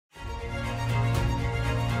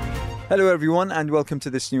Hello everyone and welcome to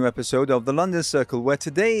this new episode of the London Circle, where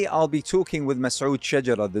today I'll be talking with Masoud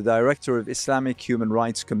Shajara, the Director of Islamic Human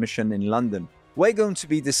Rights Commission in London. We're going to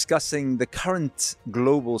be discussing the current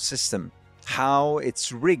global system, how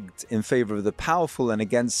it's rigged in favor of the powerful and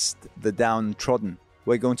against the downtrodden.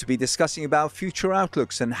 We're going to be discussing about future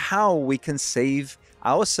outlooks and how we can save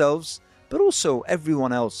ourselves, but also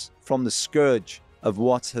everyone else, from the scourge of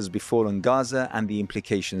what has befallen Gaza and the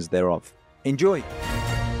implications thereof. Enjoy!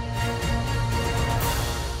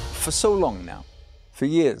 For so long now, for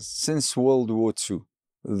years, since World War II,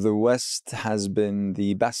 the West has been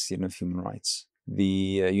the bastion of human rights.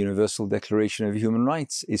 The Universal Declaration of Human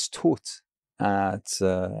Rights is taught at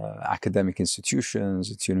academic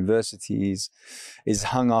institutions, at universities, is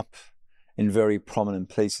hung up in very prominent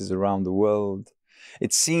places around the world.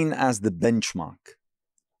 It's seen as the benchmark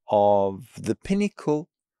of the pinnacle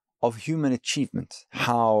of human achievement,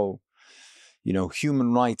 how,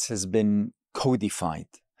 human rights has been codified,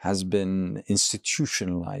 has been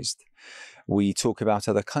institutionalized. We talk about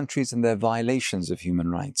other countries and their violations of human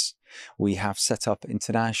rights. We have set up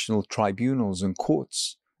international tribunals and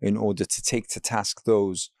courts in order to take to task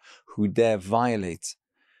those who dare violate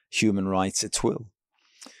human rights at will.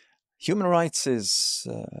 Human rights is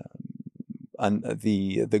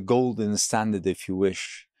the golden standard, if you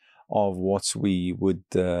wish, of what we would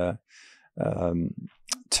term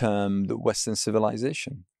the Western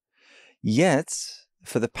civilization. Yet,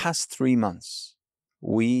 for the past 3 months,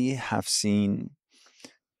 we have seen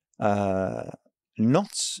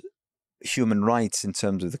not human rights in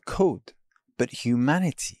terms of the code, but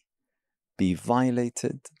humanity be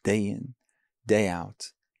violated day in, day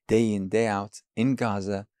out in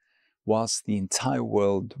Gaza, whilst the entire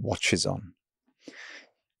world watches on.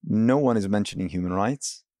 No one is mentioning human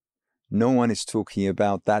rights. No one is talking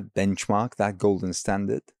about that benchmark, that golden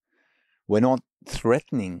standard. We're not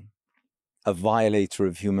threatening a violator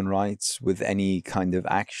of human rights with any kind of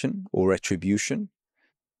action or retribution.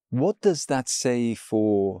 What does that say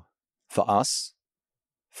for us,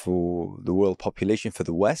 for the world population, for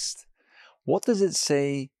the West? What does it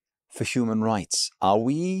say for human rights? Are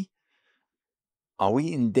we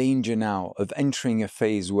in danger now of entering a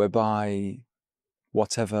phase whereby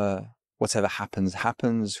whatever happens,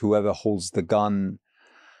 whoever holds the gun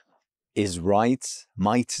is right,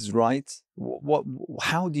 might is right?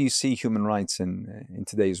 How do you see human rights in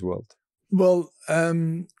today's world? Well,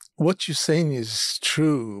 what you're saying is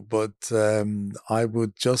true, but I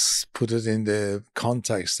would just put it in the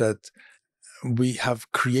context that we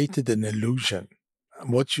have created an illusion.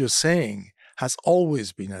 What you're saying has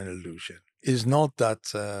always been an illusion. It's not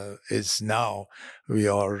that it's now we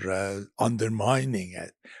are undermining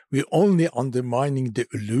it. We're only undermining the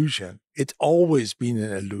illusion. It's always been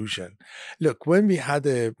an illusion. Look, when we had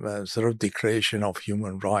a sort of declaration of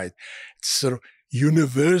human rights, it's sort of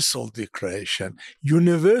universal declaration.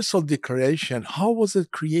 Universal declaration, how was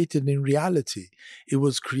it created in reality? It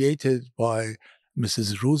was created by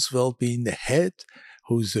Mrs. Roosevelt being the head,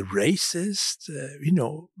 who's a racist,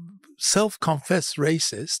 self-confessed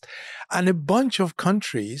racist, and a bunch of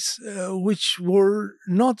countries which were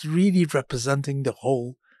not really representing the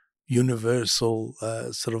whole universal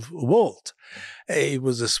sort of world. It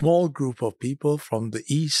was a small group of people from the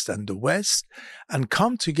East and the West, and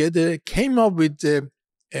come together, came up with a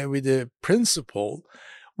principle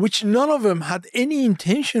which none of them had any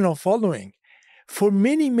intention of following. For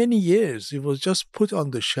many, many years, it was just put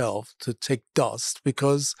on the shelf to take dust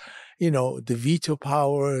because, the veto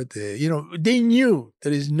power, they knew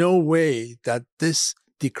there is no way that this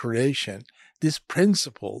declaration, this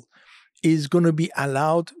principle is going to be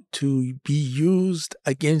allowed to be used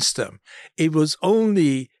against them. It was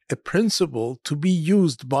only a principle to be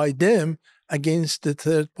used by them against the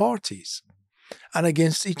third parties and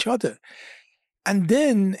against each other. And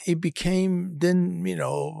then it became,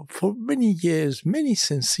 for many years, many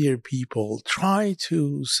sincere people try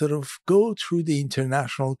to sort of go through the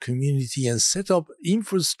international community and set up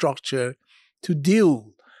infrastructure to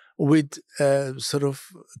deal with sort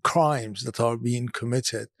of crimes that are being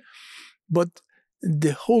committed. But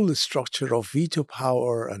the whole structure of veto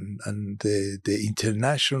power and the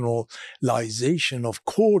internationalization of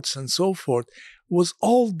courts and so forth was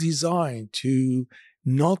all designed to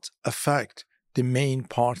not affect the main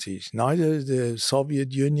parties, neither the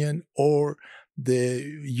Soviet Union or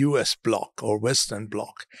the US bloc or Western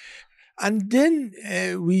bloc. And then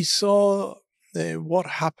we saw what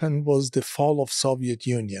happened was the fall of Soviet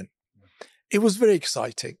Union. It was very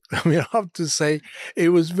exciting. I have to say, it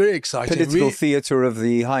was very exciting. Political theater of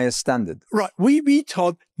the highest standard. Right. We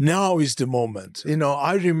thought now is the moment.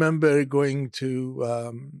 I remember going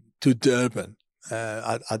to Durban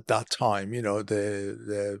at that time,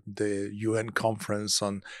 the UN conference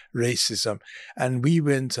on racism. And we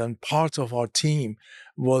went, and part of our team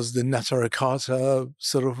was the Natarakata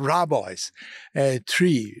sort of rabbis,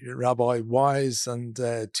 three, Rabbi Wise and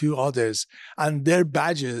two others. And their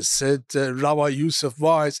badges said Rabbi Yusuf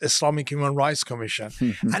Wise, Islamic Human Rights Commission.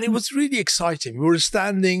 And it was really exciting. We were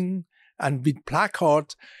standing and with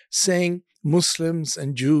placard saying, Muslims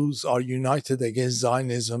and Jews are united against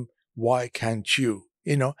Zionism. Why can't you?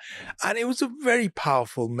 And it was a very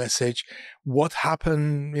powerful message. What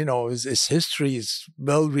happened, is history is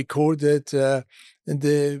well recorded. The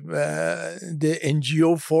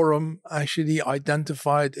NGO forum actually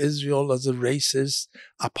identified Israel as a racist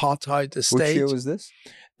apartheid state. Which year was this?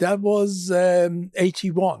 That was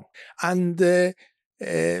 81. And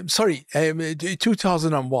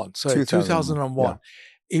 2001. Sorry, 2001. Yeah.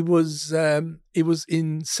 It was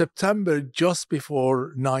in September, just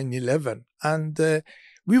before 9/11, and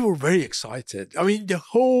we were very excited. I mean, the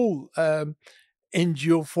whole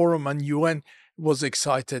NGO forum and UN was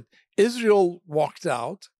excited. Israel walked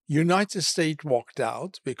out. United States walked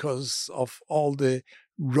out because of all the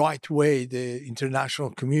right way the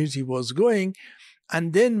international community was going.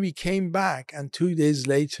 And then we came back, and 2 days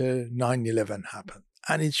later, 9/11 happened.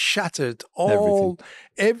 And it shattered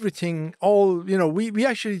everything. We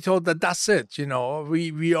actually thought that that's it.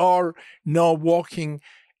 We are now walking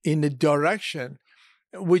in a direction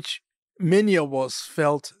which many of us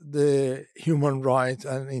felt the human rights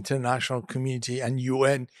and international community and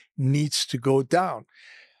UN needs to go down.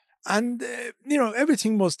 And,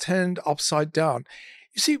 everything was turned upside down.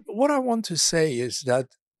 You see, what I want to say is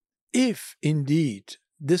that if indeed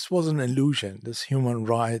this was an illusion, this human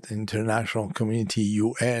rights, international community,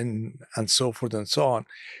 UN, and so forth and so on,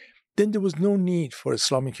 then there was no need for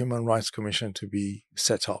Islamic Human Rights Commission to be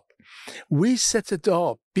set up. We set it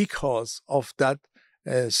up because of that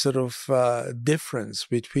difference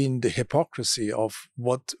between the hypocrisy of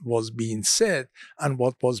what was being said and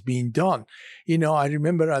what was being done. I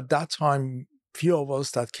remember at that time, few of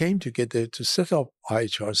us that came together to set up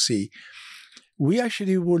IHRC, we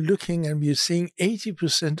actually were looking and we were seeing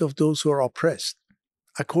 80% of those who are oppressed,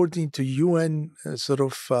 according to UN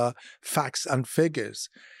facts and figures,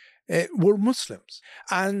 were Muslims.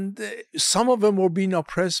 And some of them were being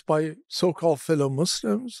oppressed by so-called fellow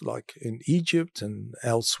Muslims, like in Egypt and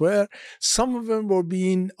elsewhere. Some of them were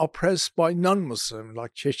being oppressed by non-Muslims,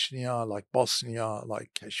 like Chechnya, like Bosnia,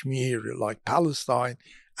 like Kashmir, like Palestine,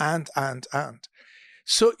 and.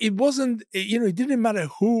 So it wasn't, it didn't matter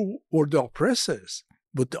who were the oppressors,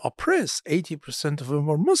 but the oppressed, 80% of them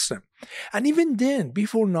were Muslim. And even then,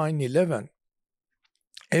 before 9/11,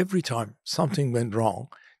 every time something went wrong,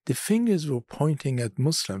 the fingers were pointing at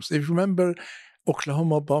Muslims. If you remember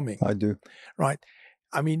Oklahoma bombing. I do. Right.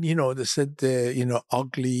 I mean, they said,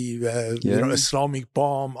 ugly, Islamic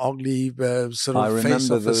bomb, ugly face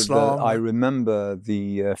of Islam. I remember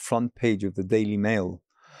the front page of the Daily Mail.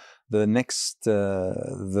 The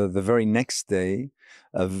very next day,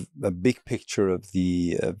 of a big picture of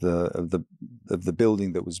the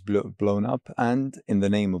building that was blown up, and in the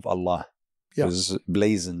name of Allah, was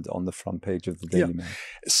blazoned on the front page of the Daily Mail.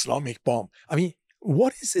 Islamic bomb. I mean,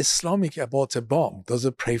 what is Islamic about a bomb? Does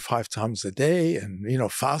it pray 5 times a day and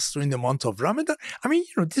fast during the month of Ramadan? I mean,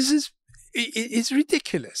 it's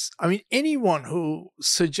ridiculous. I mean, anyone who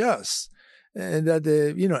suggests that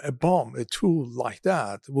a bomb, a tool like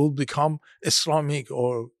that, will become Islamic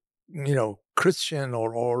or Christian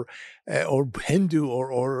or Hindu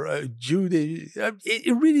or Judaism,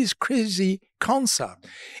 it really is crazy concept.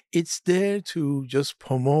 It's there to just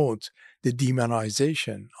promote the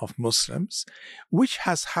demonization of Muslims, which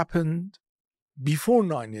has happened before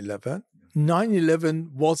 9/11.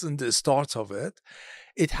 9/11 wasn't the start of it.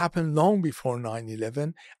 It happened long before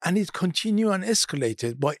 9/11, and it continued and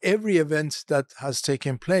escalated by every event that has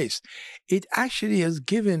taken place. It actually has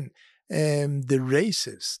given the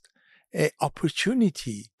racist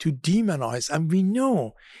opportunity to demonize, and we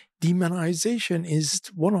know demonization is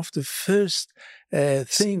one of the first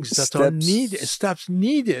things that steps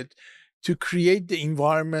needed to create the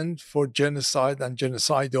environment for genocide and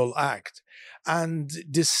genocidal act. And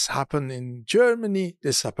this happened in Germany,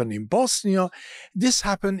 this happened in Bosnia, this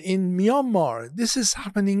happened in Myanmar, this is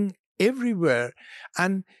happening everywhere.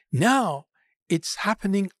 And now it's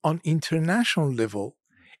happening on international level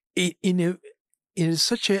in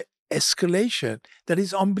such a escalation that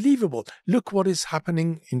is unbelievable. Look what is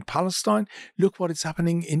happening in Palestine, look what is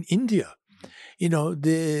happening in India.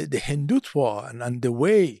 The Hindutva and the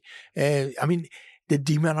way, the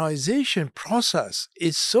demonization process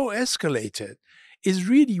is so escalated. is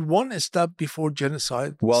really one step before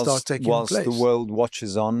genocide starts taking whilst place. the world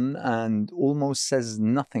watches on and almost says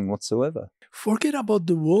nothing whatsoever. Forget about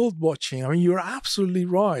the world watching. I mean, you're absolutely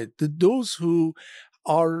right. Those who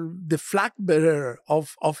are the flag bearer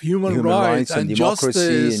of human rights and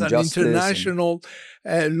democracy justice and international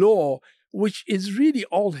law, which is really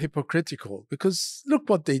all hypocritical, because look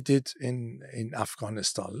what they did in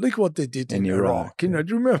Afghanistan. Look what they did in Iraq. You know,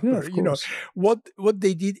 do you remember, you know, what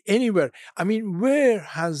they did anywhere. I mean, where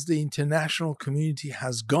has the international community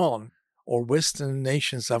has gone, or Western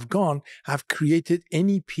nations have gone, have created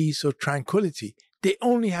any peace or tranquility? They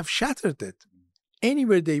only have shattered it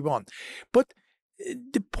anywhere they want. But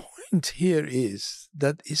the point here is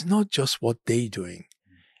that it's not just what they're doing,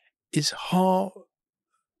 it's how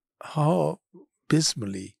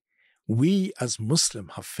abysmally we as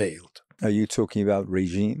Muslims have failed. Are you talking about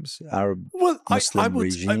regimes, Arab Muslim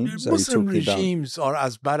regimes? Muslim regimes are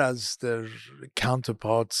as bad as their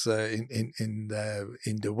counterparts in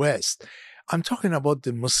the West. I'm talking about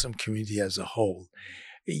the Muslim community as a whole.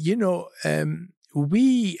 You know,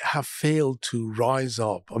 we have failed to rise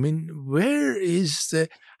up. I mean, where is the...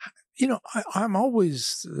 You know, I'm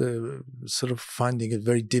always sort of finding it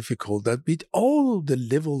very difficult that with all the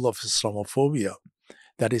level of Islamophobia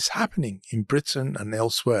that is happening in Britain and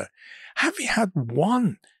elsewhere, have we had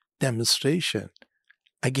one demonstration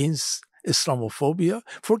against Islamophobia?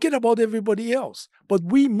 Forget about everybody else. But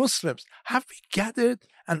we Muslims, have we gathered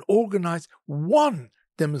and organized one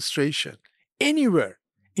demonstration anywhere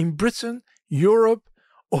in Britain, Europe,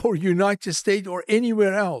 or United States, or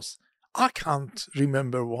anywhere else? I can't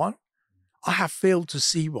remember one. I have failed to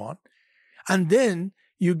see one. And then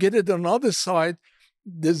you get it on the other side,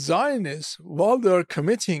 the Zionists, while they're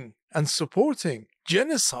committing and supporting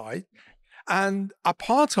genocide and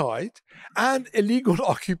apartheid and illegal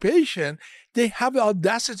occupation, they have the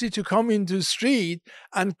audacity to come into the street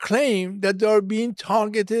and claim that they're being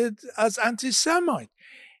targeted as anti-Semite.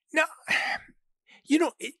 Now, you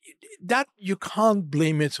know, that you can't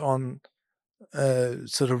blame it on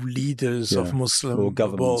sort of leaders of Muslim or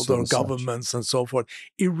governments, world or governments and so forth.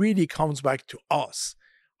 It really comes back to us.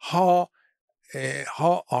 How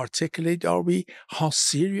articulate are we? How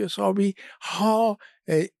serious are we? How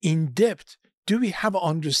in depth do we have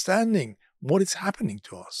understanding what is happening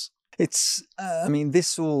to us? It's, I mean,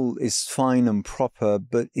 this all is fine and proper,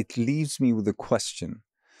 but it leaves me with a question.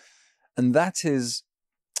 And that is,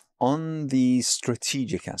 on the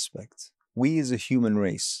strategic aspect, we as a human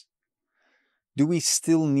race, do we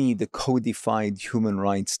still need a codified human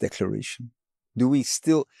rights declaration? Do we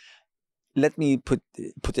still... Let me put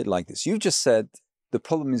it like this. You just said the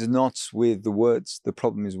problem is not with the words, the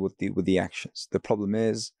problem is with the actions. The problem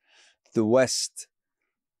is the West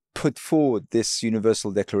put forward this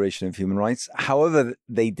Universal Declaration of Human Rights. However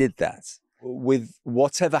they did that, with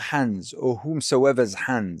whatever hands or whomsoever's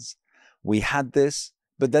hands, we had this.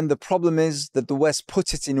 But then the problem is that the West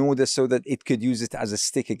put it in order so that it could use it as a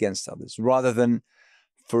stick against others, rather than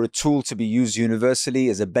for a tool to be used universally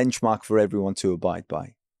as a benchmark for everyone to abide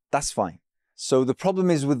by. That's fine. So the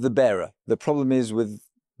problem is with the bearer. The problem is with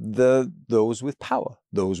those with power,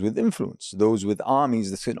 those with influence, those with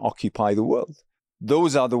armies that can occupy the world.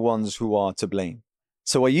 Those are the ones who are to blame.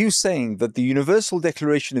 So are you saying that the Universal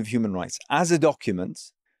Declaration of Human Rights as a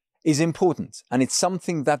document is important, and it's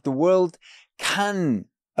something that the world can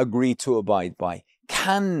agree to abide by,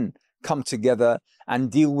 can come together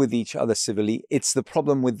and deal with each other civilly? It's the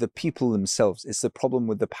problem with the people themselves. It's the problem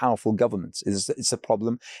with the powerful governments. It's a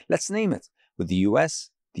problem, let's name it, with the US,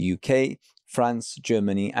 the UK, France,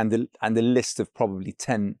 Germany, and the list of probably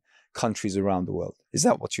 10 countries around the world. Is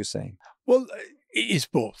that what you're saying? Well, it's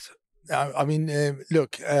both. I mean,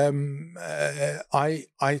 look, I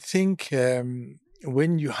think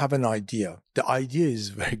when you have an idea, the idea is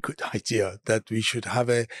a very good idea that we should have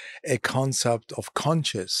a concept of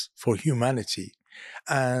conscience for humanity.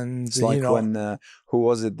 And it's like, you know, when who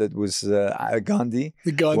was it that was Gandhi?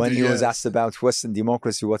 When he was asked about Western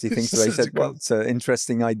democracy, what he thinks, he said, "Well, it's an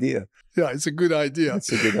interesting idea." Yeah, it's a good idea.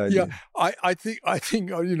 It's a good idea. Yeah, I think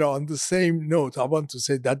you know, on the same note, I want to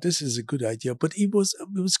say that this is a good idea, but it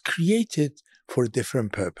was created for a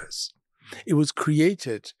different purpose. It was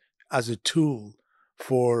created as a tool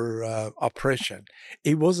for oppression.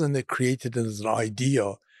 It wasn't created as an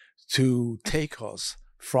idea to take us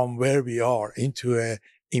from where we are into an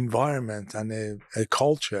environment and a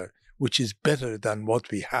culture which is better than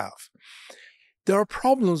what we have. There are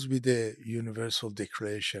problems with the Universal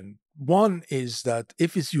Declaration. One is that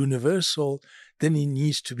if it's universal, then it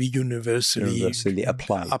needs to be universally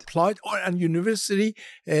applied and universally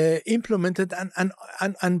implemented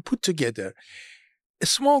and put together. A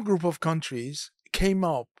small group of countries came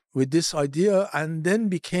up with this idea and then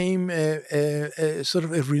became a sort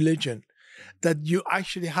of a religion that you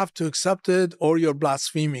actually have to accept it or you're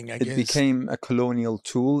blaspheming against. It became a colonial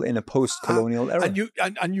tool in a post-colonial era.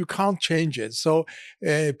 And you can't change it. So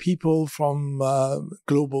people from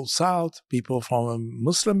global south, people from a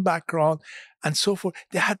Muslim background, and so forth,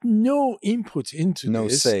 they had no input into No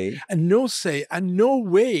this. say. And no say and no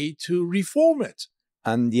way to reform it.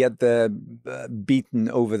 And yet they're beaten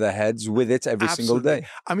over their heads with it every single day.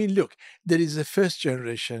 I mean, look, there is a first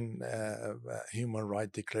generation human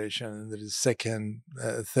rights declaration, and there is second,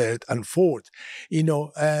 third, and fourth,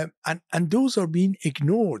 and those are being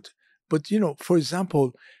ignored. But, for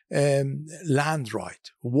example, land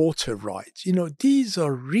right, water rights, these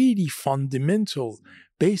are really fundamental,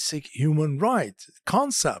 basic human rights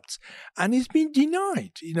concepts. And it's been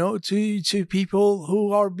denied, to people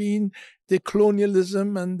who are being, the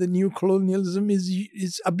colonialism and the new colonialism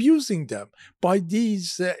is abusing them by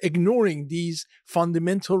these, ignoring these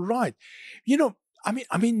fundamental rights.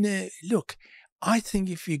 Look, I think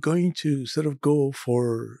if you're going to sort of go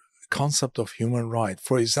for concept of human right,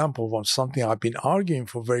 for example, something I've been arguing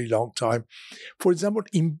for a very long time, for example,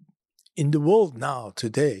 in the world now,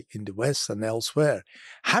 today, in the West and elsewhere,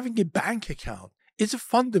 having a bank account is a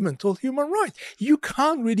fundamental human right. You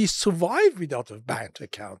can't really survive without a bank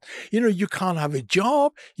account. You can't have a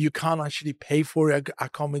job. You can't actually pay for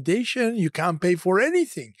accommodation. You can't pay for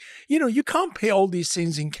anything. You can't pay all these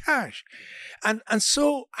things in cash. And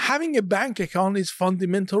so having a bank account is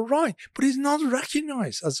fundamental right, but it's not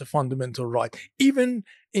recognized as a fundamental right, even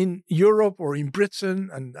in Europe or in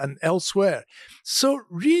Britain and elsewhere. So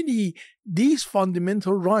really, these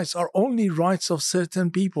fundamental rights are only rights of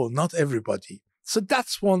certain people, not everybody. So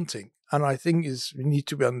that's one thing, and I think we need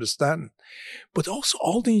to be understanding. But also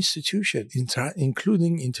all the institutions,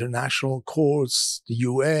 including international courts, the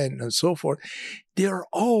UN, and so forth, they are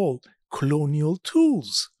all colonial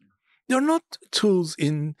tools. They're not tools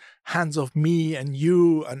in hands of me and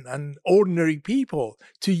you and ordinary people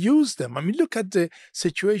to use them. I mean, look at the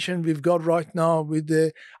situation we've got right now with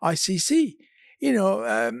the ICC.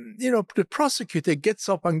 The prosecutor gets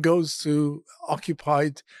up and goes to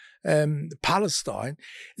occupied Palestine,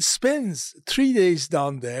 spends 3 days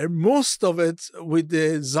down there, most of it with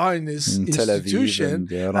the Zionist institution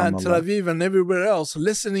and Tel Aviv and everywhere else,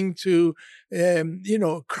 listening to,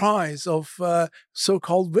 cries of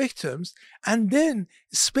so-called victims, and then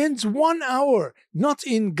spends 1 hour, not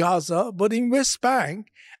in Gaza, but in West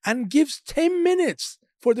Bank, and gives 10 minutes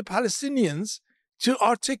for the Palestinians to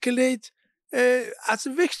articulate as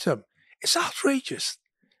a victim. It's outrageous.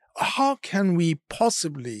 How can we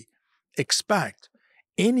possibly expect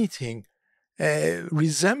anything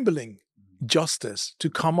resembling justice to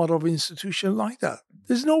come out of an institution like that?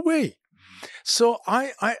 There's no way. So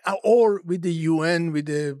or with the UN, with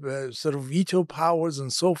the sort of veto powers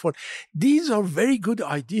and so forth, these are very good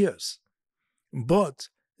ideas, but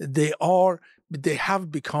they have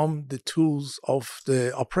become the tools of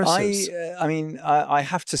the oppressors. I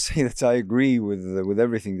have to say that I agree with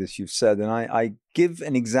everything that you've said, and I give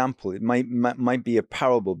an example. It might be a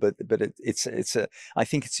parable, but I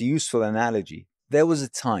think it's a useful analogy. There was a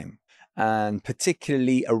time, and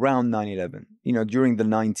particularly around 9/11, during the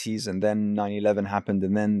 90s, and then 9/11 happened,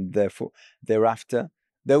 and then thereafter,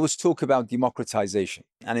 there was talk about democratization,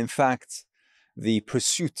 and in fact, the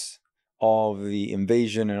pursuit of the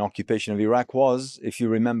invasion and occupation of Iraq was, if you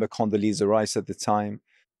remember Condoleezza Rice at the time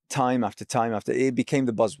after, it became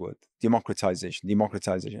the buzzword,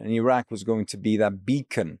 democratization. And Iraq was going to be that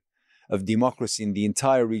beacon of democracy in the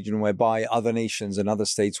entire region, whereby other nations and other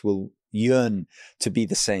states will yearn to be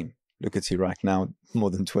the same. Look at Iraq now,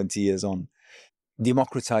 more than 20 years on.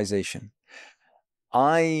 Democratization.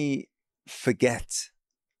 I forget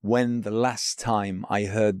when the last time I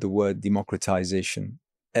heard the word democratization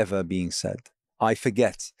ever being said. I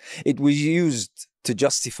forget. It was used to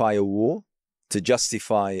justify a war, to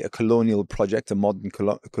justify a colonial project, a modern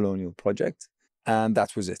colonial project, and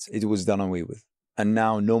that was it. It was done away with. And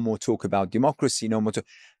now no more talk about democracy, no more talk.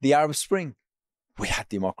 The Arab Spring, we had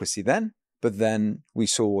democracy then, but then we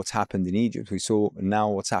saw what's happened in Egypt. We saw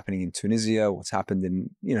now what's happening in Tunisia, what's happened in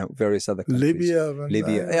various other countries.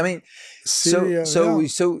 Libya. I mean, Syria,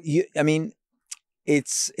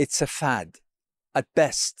 it's a fad. At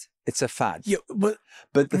best, it's a fad. Yeah, but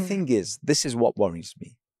the thing is, this is what worries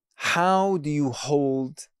me. How do you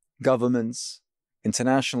hold governments,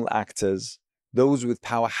 international actors, those with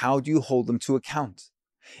power, how do you hold them to account?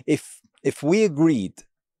 If we agreed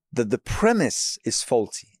that the premise is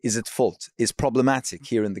faulty, is at fault, is problematic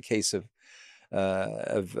here in the case of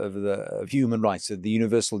human rights, of the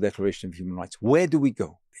Universal Declaration of Human Rights, where do we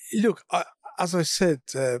go? Look, as I said,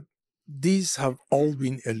 these have all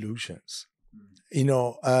been illusions.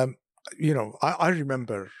 I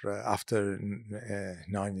remember after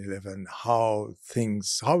 9/11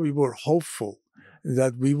 how we were hopeful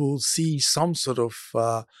that we will see some sort of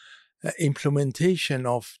implementation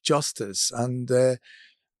of justice. And,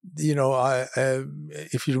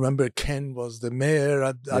 if you remember, Ken was the mayor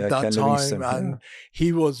at that Ken time, Livingston, and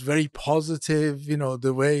he was very positive,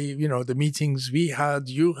 the way, the meetings we had,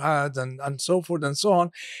 you had, and so forth and so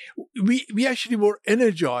on. We actually were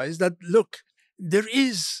energized that, look, there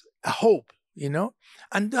is a hope,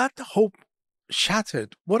 and that hope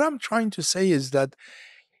shattered. What I'm trying to say is that,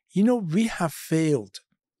 we have failed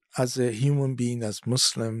as a human being, as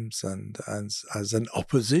Muslims, and as an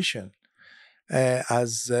opposition,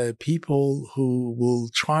 as people who will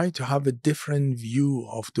try to have a different view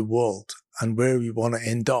of the world and where we want to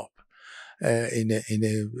end up in a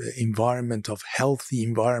environment of healthy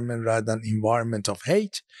environment rather than environment of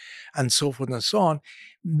hate, and so forth and so on.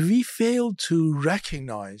 We fail to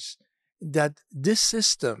recognize that this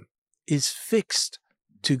system is fixed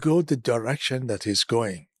to go the direction that it's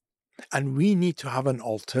going. And we need to have an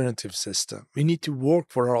alternative system. We need to work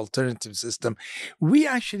for an alternative system. We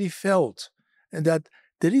actually felt that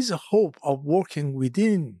there is a hope of working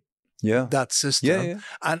within that system.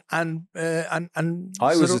 And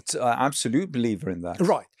I was an absolute believer in that.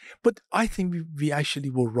 Right. But I think we actually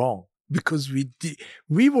were wrong, because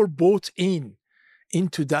we were bought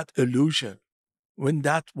into that illusion when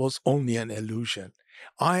that was only an illusion.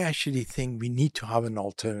 I actually think we need to have an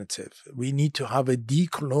alternative. We need to have a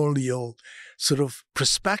decolonial sort of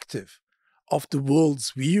perspective of the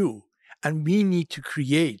world's view. And we need to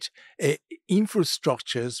create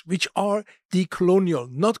infrastructures which are decolonial,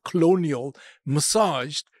 not colonial,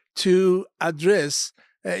 massaged to address,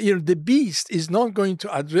 the beast is not going to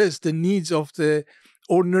address the needs of the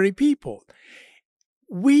ordinary people.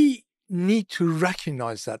 We need to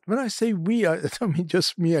recognize that. When I say we, I don't mean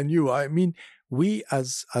just me and you. I mean we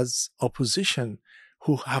as opposition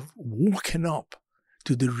who have woken up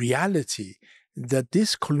to the reality that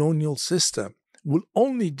this colonial system will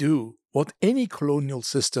only do what any colonial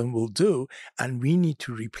system will do, and we need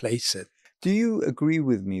to replace it. Do you agree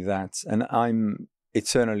with me that, and I'm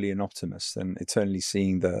eternally an optimist and eternally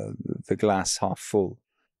seeing the glass half full,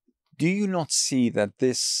 do you not see that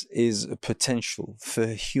this is a potential for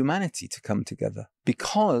humanity to come together?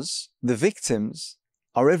 Because the victims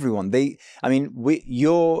are everyone.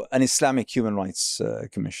 You're an Islamic Human Rights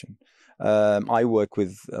Commission. I work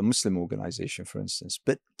with a Muslim organization, for instance.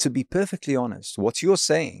 But to be perfectly honest, what you're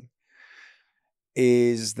saying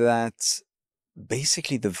is that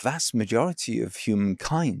basically the vast majority of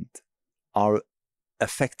humankind are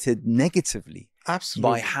affected negatively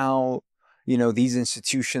by how, these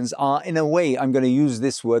institutions are, in a way, I'm going to use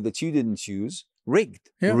this word that you didn't use, rigged.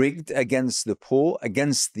 Yeah. Rigged against the poor,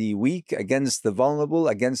 against the weak, against the vulnerable,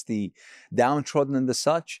 against the downtrodden and the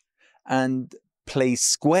such, and play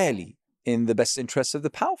squarely in the best interests of the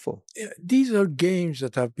powerful. Yeah, these are games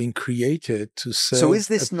that have been created to serve. So is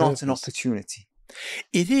this not an opportunity?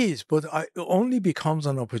 It is, but it only becomes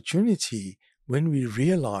an opportunity when we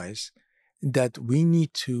realize that we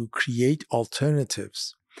need to create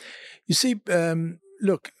alternatives. You see,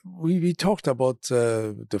 look, we talked about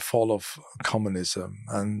the fall of communism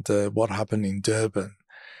and what happened in Durban.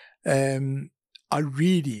 I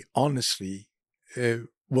really, honestly,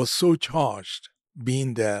 was so charged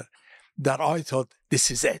being there that I thought,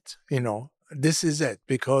 this is it, this is it.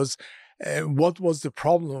 Because what was the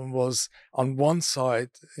problem was, on one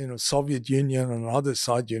side, Soviet Union, on the other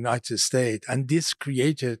side, United States. And this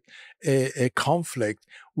created a conflict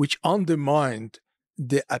which undermined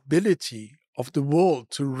the ability of the world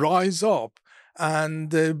to rise up and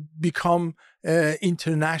become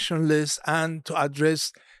internationalist and to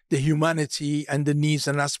address the humanity and the needs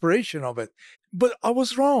and aspiration of it. But I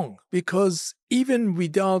was wrong, because even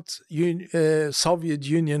without Soviet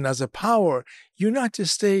Union as a power, United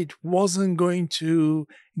States wasn't going to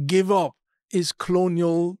give up its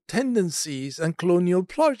colonial tendencies and colonial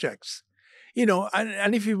projects.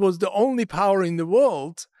 And if it was the only power in the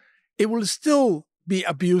world, it will still be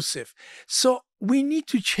abusive. So we need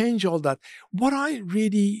to change all that. What I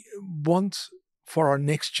really want for our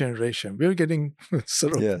next generation, we're getting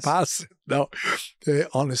sort of past it now,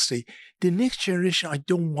 honestly. The next generation, I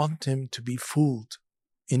don't want them to be fooled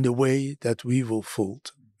in the way that we were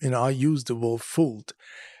fooled. I use the word fooled,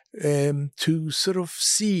 to sort of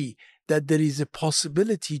see that there is a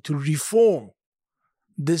possibility to reform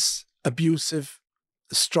this abusive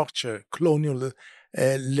structure, colonial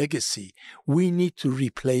legacy. We need to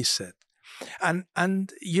replace it. And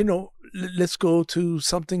let's go to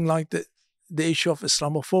something like the issue of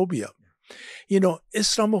Islamophobia.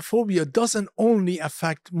 Islamophobia doesn't only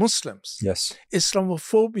affect Muslims. Yes.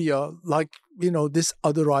 Islamophobia, like, this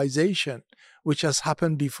otherization, which has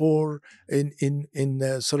happened before in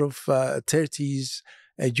sort of 30s,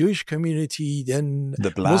 a Jewish community, then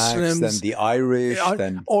The blacks, Muslims, then the Irish,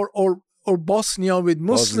 then or Bosnia with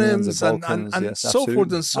Muslims, Bosnians, the Balkans, and yes, so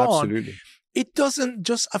forth and so absolutely. on. It doesn't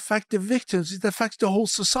just affect the victims, it affects the whole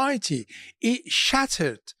society. It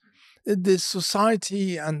shattered the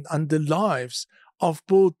society and the lives of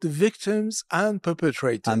both the victims and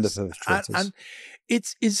perpetrators. And the perpetrators. And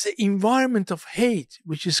it's the environment of hate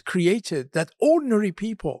which is created, that ordinary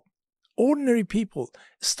people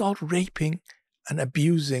start raping and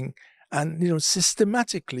abusing and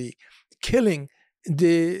systematically killing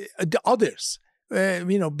the others.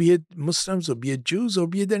 Be it Muslims or be it Jews or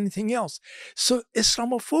be it anything else. So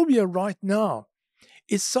Islamophobia right now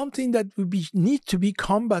is something that need to be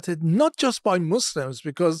combated, not just by Muslims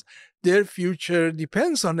because their future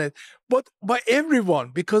depends on it, but by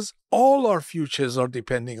everyone because all our futures are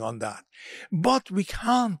depending on that. But we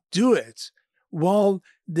can't do it while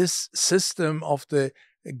this system of the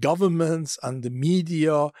governments and the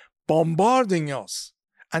media bombarding us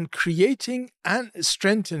and creating and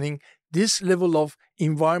strengthening this level of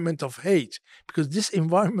environment of hate, because this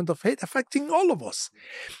environment of hate affecting all of us.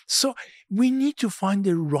 So we need to find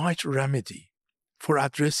the right remedy for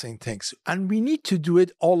addressing things, and we need to do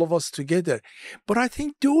it all of us together. But I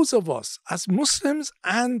think those of us as Muslims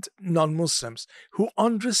and non-Muslims who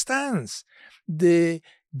understands the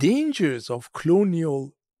dangers of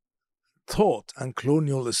colonial thought and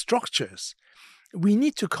colonial structures, we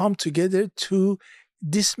need to come together to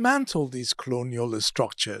dismantle these colonial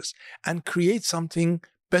structures and create something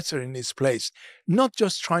better in its place, not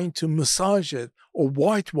just trying to massage it or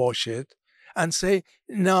whitewash it and say,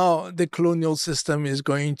 now the colonial system is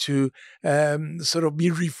going to sort of be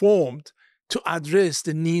reformed to address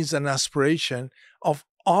the needs and aspiration of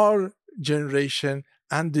our generation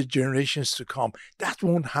and the generations to come. That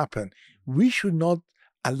won't happen. We should not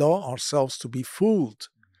allow ourselves to be fooled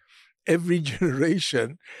every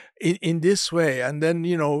generation in this way. And then,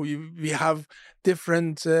 we have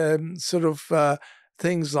different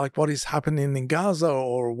things like what is happening in Gaza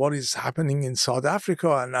or what is happening in South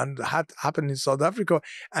Africa and had happened in South Africa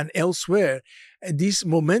and elsewhere. This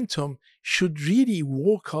momentum should really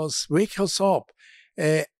wake us up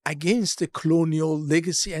against the colonial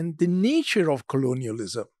legacy and the nature of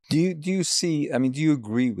colonialism. Do you see, do you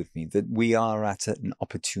agree with me that we are at an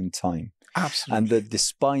opportune time? Absolutely. And that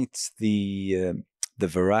despite the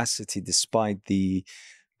veracity, despite the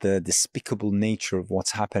despicable nature of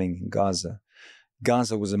what's happening in Gaza,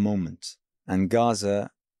 Gaza was a moment, and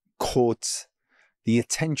Gaza caught the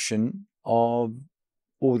attention of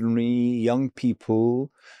ordinary young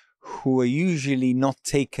people who are usually not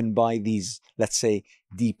taken by these, let's say,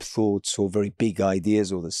 deep thoughts or very big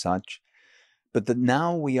ideas or the such. But that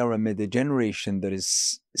now we are amid a generation that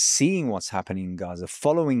is seeing what's happening in Gaza,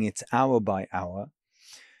 following it hour by hour,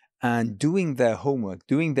 and doing their homework,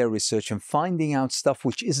 doing their research, and finding out stuff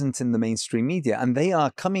which isn't in the mainstream media. And they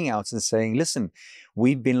are coming out and saying, listen,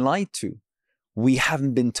 we've been lied to. We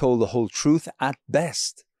haven't been told the whole truth at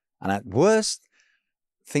best. And at worst,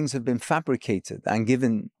 things have been fabricated and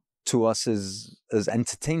given to us as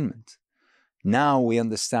entertainment. Now we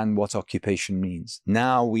understand what occupation means.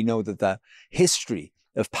 Now we know that the history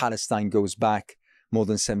of Palestine goes back more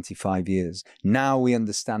than 75 years. Now we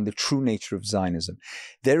understand the true nature of Zionism.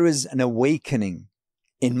 There is an awakening,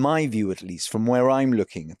 in my view at least, from where I'm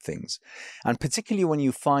looking at things. And particularly when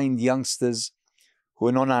you find youngsters who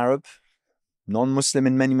are non-Arab, non-Muslim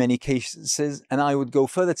in many, many cases, and I would go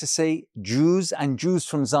further to say Jews and Jews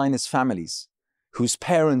from Zionist families, whose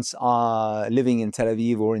parents are living in Tel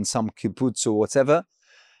Aviv or in some kibbutz or whatever,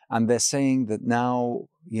 and they're saying that now,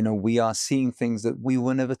 we are seeing things that we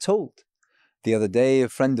were never told. The other day, a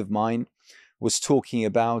friend of mine was talking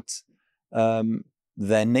about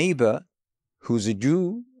their neighbor, who's a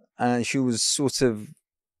Jew, and she was sort of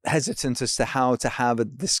hesitant as to how to have a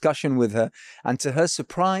discussion with her. And to her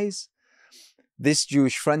surprise, this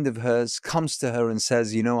Jewish friend of hers comes to her and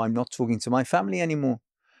says, I'm not talking to my family anymore,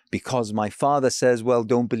 because my father says, well,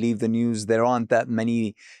 don't believe the news. There aren't that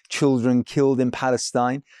many children killed in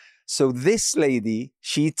Palestine. So this lady,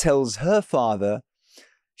 she tells her father,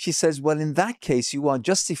 she says, well, in that case, you are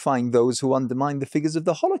justifying those who undermine the figures of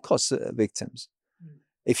the Holocaust victims.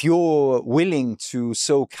 If you're willing to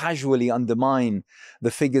so casually undermine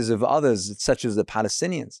the figures of others, such as the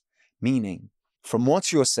Palestinians, meaning, from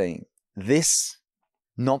what you're saying, this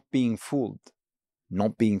not being fooled,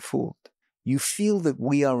 you feel that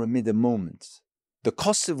we are amid a moment the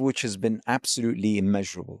cost of which has been absolutely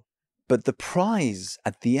immeasurable. But the prize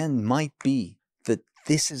at the end might be that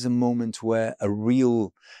this is a moment where a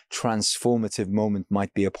real transformative moment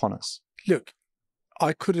might be upon us. Look,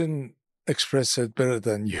 I couldn't express it better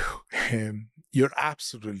than you. You're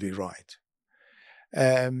absolutely right.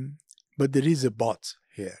 But there is a but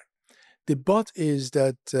here. The but is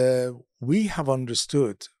that we have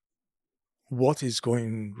understood what is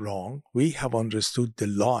going wrong. We have understood the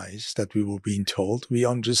lies that we were being told. We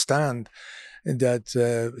understand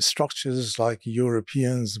that structures like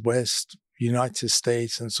Europeans, West, United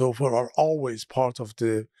States, and so forth are always part of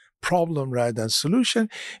the problem rather than solution.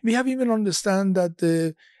 We have even understand that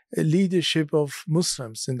the leadership of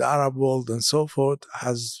Muslims in the Arab world and so forth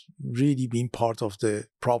has really been part of the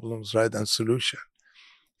problems rather than solution.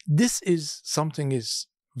 This is something is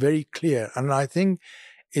very clear, and I think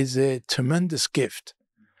is a tremendous gift.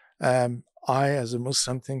 I, as a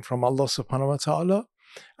Muslim, think from Allah subhanahu wa ta'ala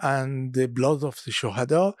and the blood of the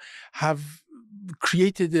Shuhada have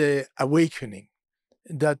created an awakening,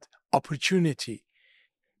 that opportunity.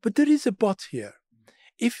 But there is a but here.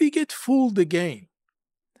 If we get fooled again,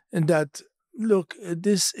 and that, look,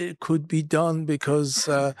 this could be done because,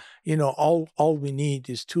 all we need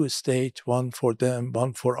is two states, one for them,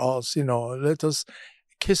 one for us, let us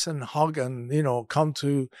kiss and hug and, come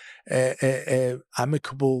to a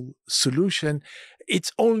amicable solution.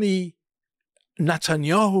 It's only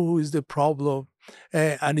Netanyahu who is the problem,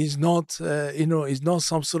 and is not, is not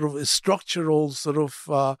some sort of a structural sort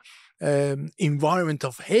of environment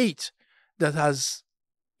of hate that has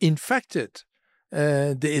infected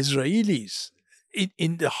the Israelis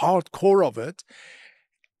in the hard core of it.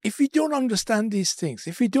 If we don't understand these things,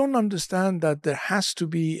 if we don't understand that there has to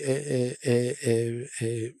be a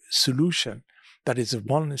solution that is a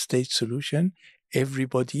one-state solution,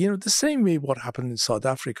 everybody, the same way what happened in South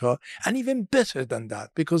Africa, and even better than that,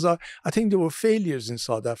 because I think there were failures in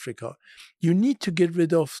South Africa. You need to get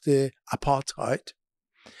rid of the apartheid,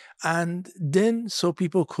 and then so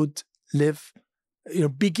people could live,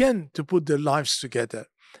 begin to put their lives together.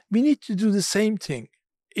 We need to do the same thing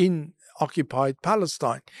in occupied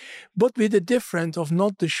Palestine, but with the difference of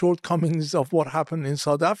not the shortcomings of what happened in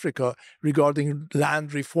South Africa regarding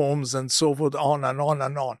land reforms and so forth, on and on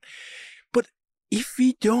and on. But if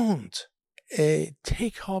we don't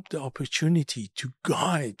take up the opportunity to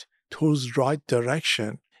guide towards right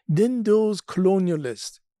direction, then those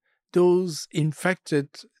colonialists, those infected,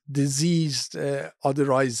 diseased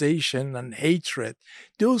otherization and hatred,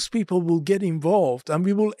 those people will get involved, and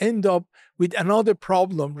we will end up with another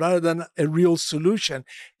problem rather than a real solution.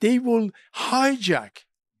 They will hijack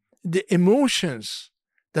the emotions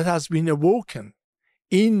that has been awoken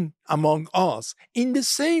in among us in the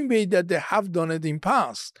same way that they have done it in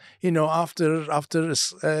past, after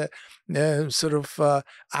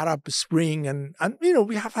Arab Spring, and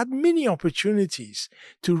we have had many opportunities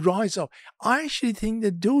to rise up. I actually think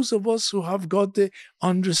that those of us who have got the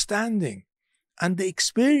understanding and the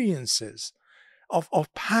experiences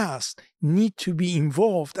of past need to be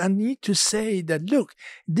involved and need to say that, look,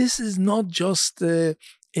 this is not just an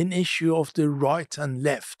issue of the right and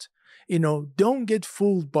left. Don't get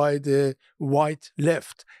fooled by the white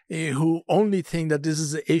left, who only think that this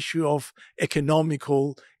is an issue of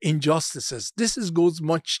economical injustices. This goes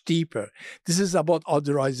much deeper. This is about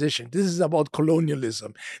otherization. This is about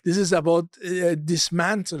colonialism. This is about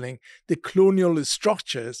dismantling the colonial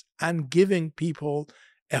structures and giving people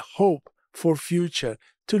a hope for future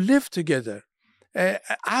to live together.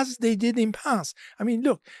 As they did in past. I mean,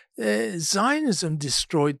 look, Zionism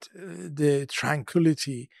destroyed the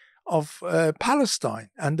tranquility of Palestine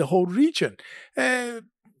and the whole region.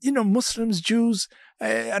 Muslims, Jews,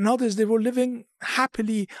 and others, they were living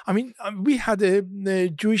happily. I mean, we had a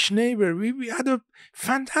Jewish neighbor. We had a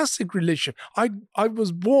fantastic relation. I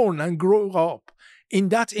was born and grew up in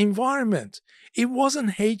that environment. It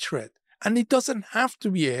wasn't hatred, and it doesn't have to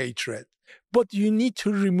be a hatred. But you need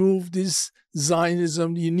to remove this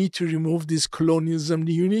Zionism, you need to remove this colonialism,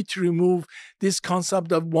 you need to remove this concept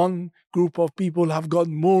that one group of people have got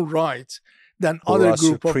more rights than other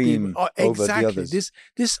group of people. Exactly,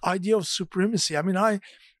 this idea of supremacy. I mean, I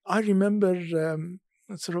remember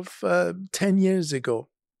 10 years ago,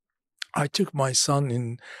 I took my son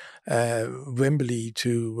in Wembley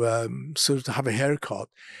to have a haircut,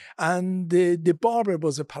 and the barber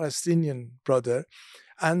was a Palestinian brother.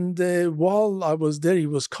 And while I was there, he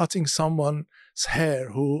was cutting someone's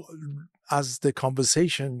hair who, as the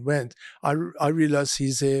conversation went, I realized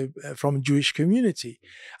he's from a Jewish community.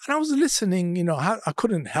 And I was listening, I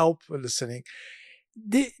couldn't help listening.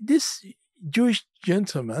 This Jewish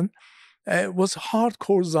gentleman was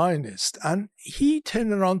hardcore Zionist. And he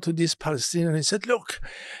turned around to this Palestinian and said, look,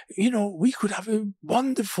 we could have a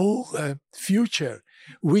wonderful future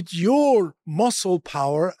with your muscle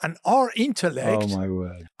power and our intellect. Oh, my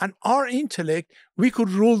word. And our intellect, we could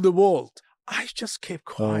rule the world. I just kept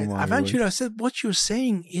quiet. Eventually, I said, what you're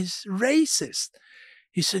saying is racist.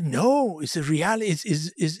 He said, no, it's a reality,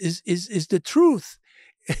 is the truth.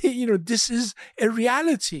 This is a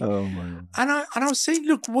reality. Oh, my God. And I was saying,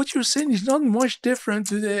 look, what you're saying is not much different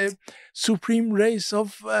to the supreme race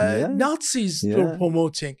of Nazis were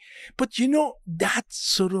promoting. But, that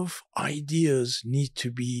sort of ideas need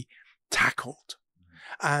to be tackled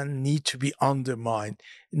and need to be undermined,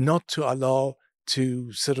 not to allow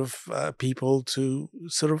to sort of people to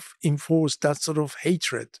sort of enforce that sort of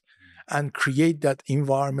hatred and create that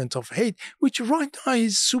environment of hate, which right now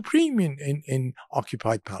is supreme in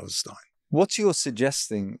occupied Palestine. What you're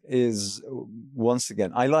suggesting is, once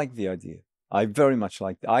again, I like the idea. I very much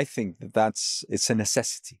like it. I think it's a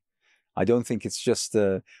necessity. I don't think it's just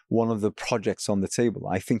one of the projects on the table.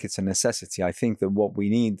 I think it's a necessity. I think that what we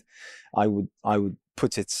need, I would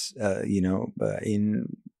put it,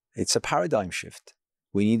 it's a paradigm shift.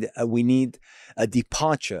 We need a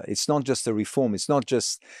departure. It's not just a reform. It's not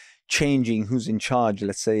just changing who's in charge,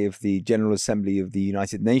 let's say, of the General Assembly of the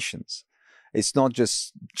United Nations. It's not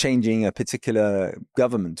just changing a particular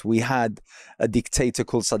government. We had a dictator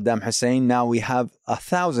called Saddam Hussein. Now we have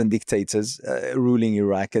 1,000 dictators ruling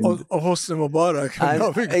Iraq. And Hosni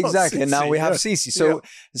Mubarak. Exactly. And now we have Sisi.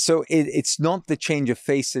 So it's not the change of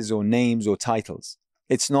faces or names or titles.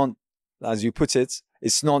 It's not, as you put it,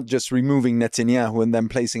 it's not just removing Netanyahu and then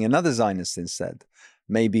placing another Zionist instead.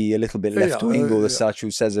 Maybe a little bit left-wing or such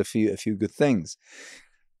who says a few good things.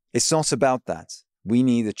 It's not about that. We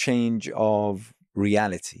need a change of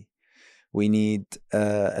reality. We need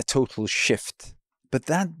a total shift. But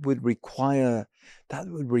that would require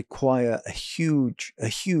a huge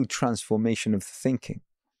transformation of the thinking,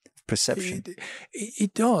 perception.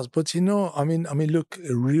 It does, but look,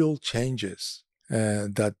 real changes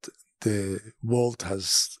that the world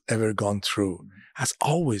has ever gone through has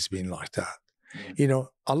always been like that.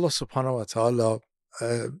 Allah subhanahu wa ta'ala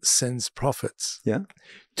sends prophets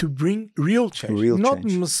to bring real change, not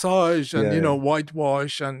massage and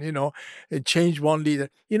whitewash and change one leader.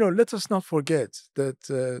 Let us not forget that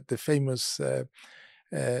the famous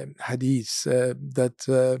hadith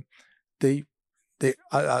that they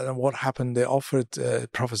what happened. They offered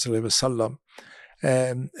Prophet sallallahu alaihi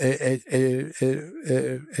wasallam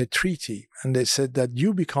a treaty, and they said that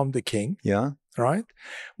you become the king. Right?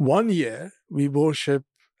 1 year we worship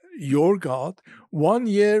your God. 1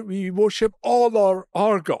 year we worship all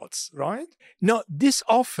our gods. Right? Now this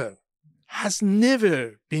offer has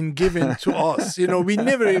never been given to us. We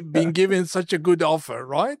never been given such a good offer.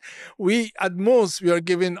 Right? At most we are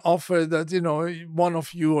given offer that one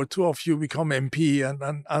of you or two of you become MP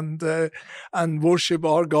and worship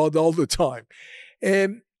our God all the time.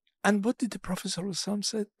 And what did the Prophet ﷺ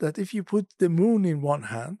say? That if you put the moon in one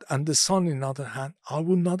hand and the sun in another hand, I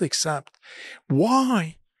will not accept.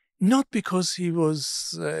 Why? Not because he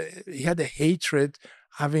had a hatred,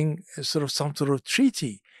 having some sort of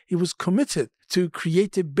treaty. He was committed to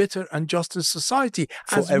create a better and juster society,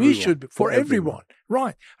 as we should be, for everyone.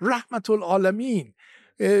 Right. Rahmatul Alameen.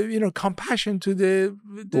 Compassion to the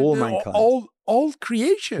all mankind. All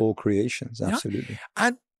creation. All creations, absolutely. Yeah?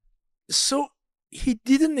 And so he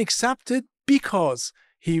didn't accept it because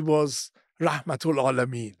he was Rahmatul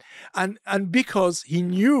Alameen. And because he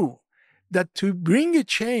knew that to bring a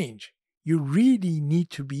change, you really need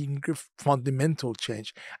to be in fundamental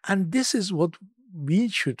change. And this is what we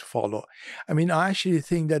should follow. I actually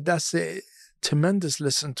think that that's a tremendous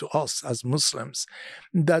lesson to us as Muslims,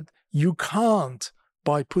 that you can't,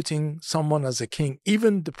 by putting someone as a king,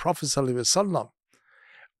 even the Prophet ﷺ,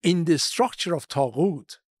 in the structure of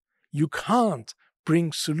Taghut, you can't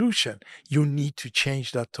bring solution. You need to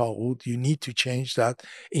change that Taghut. You need to change that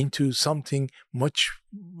into something much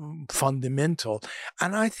fundamental.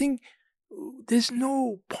 And I think there's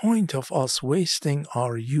no point of us wasting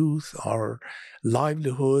our youth, our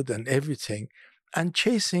livelihood and everything, and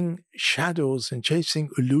chasing shadows and chasing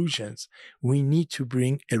illusions. We need to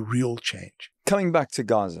bring a real change. Coming back to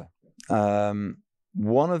Gaza, one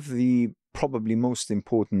of the probably most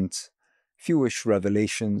important fewish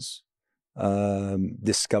revelations,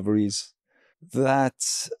 discoveries,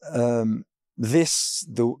 that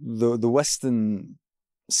the Western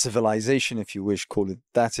civilization, if you wish, call it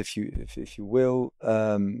that, if you will,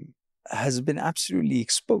 has been absolutely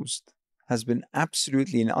exposed, has been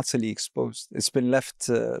absolutely and utterly exposed. It's been left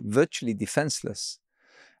virtually defenseless.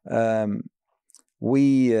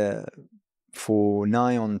 we, for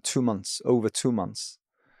nigh on 2 months, over 2 months,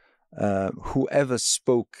 whoever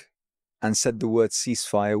spoke and said the word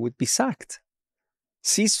ceasefire would be sacked.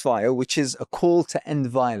 Ceasefire, which is a call to end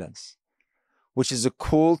violence, which is a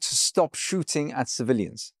call to stop shooting at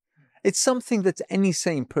civilians. It's something that any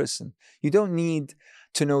sane person, you don't need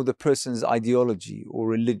to know the person's ideology or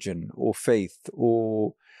religion or faith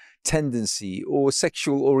or tendency or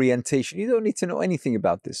sexual orientation. You don't need to know anything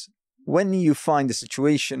about this. When you find a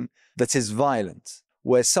situation that is violent,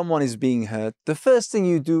 where someone is being hurt, the first thing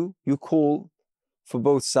you do, you call for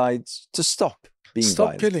both sides to stop being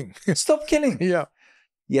violent. Killing. Stop killing. Yeah.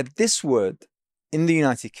 Yet this word in the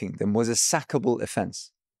United Kingdom was a sackable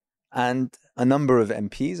offense. And a number of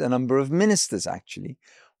MPs, a number of ministers actually,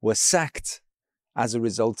 were sacked as a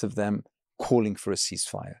result of them calling for a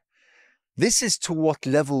ceasefire. This is to what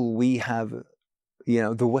level we have,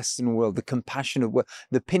 the Western world, the compassionate world,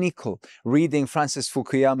 the pinnacle. Reading Francis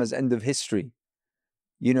Fukuyama's End of History,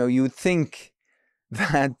 you would think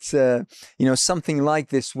that, something like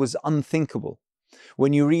this was unthinkable.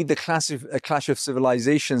 When you read A Clash of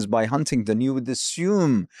Civilizations by Huntington, you would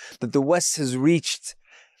assume that the West has reached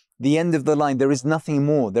the end of the line. There is nothing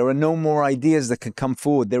more. There are no more ideas that can come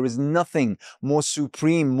forward. There is nothing more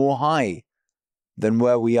supreme, more high than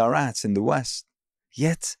where we are at in the West.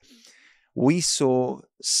 Yet, we saw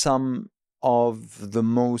some of the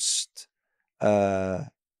most,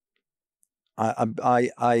 I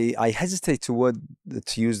hesitate to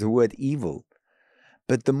use the word evil,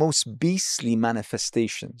 but the most beastly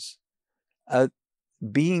manifestations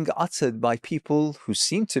being uttered by people who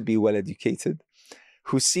seem to be well educated,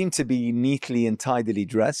 who seem to be neatly and tidily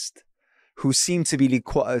dressed, who seem to be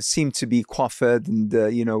coiffed and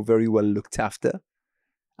very well looked after,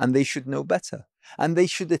 and they should know better, and they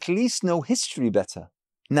should at least know history better.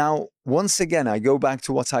 Now, once again, I go back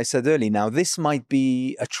to what I said earlier. Now, this might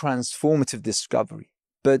be a transformative discovery,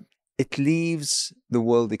 but it leaves the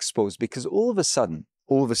world exposed, because all of a sudden,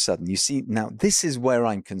 you see, now this is where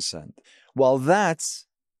I'm concerned. While that,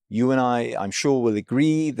 you and I'm sure will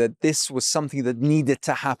agree that this was something that needed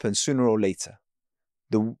to happen sooner or later.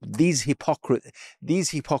 These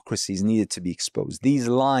hypocrisies needed to be exposed. These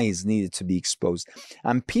lies needed to be exposed.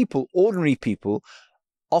 And people, ordinary people,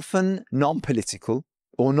 often non-political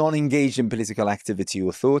or non-engaged in political activity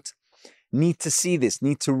or thought, need to see this,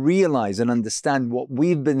 need to realize and understand what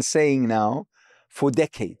we've been saying now for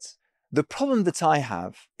decades. The problem that I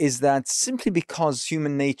have is that simply because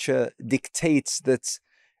human nature dictates that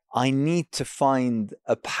I need to find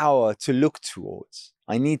a power to look towards,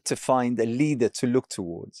 I need to find a leader to look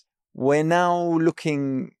towards, we're now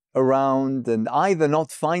looking around and either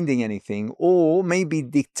not finding anything or maybe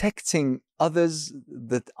detecting others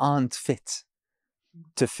that aren't fit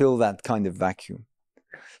to fill that kind of vacuum.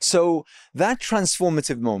 So that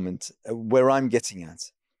transformative moment where I'm getting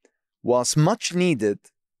at, whilst much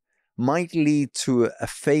needed, might lead to a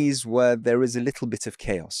phase where there is a little bit of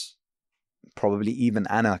chaos, probably even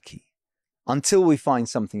anarchy, until we find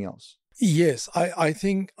something else. Yes, I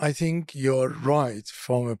think you're right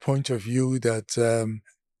from a point of view that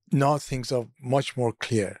now things are much more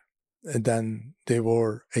clear than they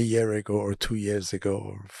were a year ago or 2 years ago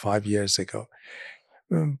or 5 years ago.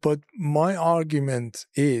 But my argument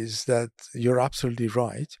is that you're absolutely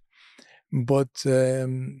right. But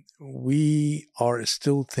we are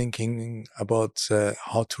still thinking about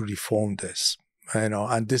how to reform this,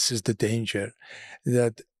 and this is the danger,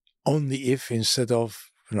 that only if instead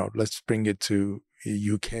of, let's bring it to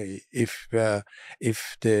UK, if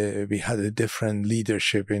we had a different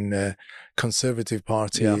leadership in the Conservative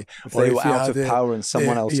Party, if they were out of power and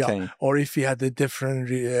someone else came, or if we had a different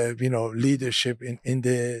leadership in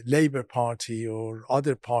the Labour Party or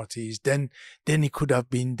other parties, then it could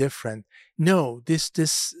have been different. No,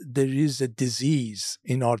 there is a disease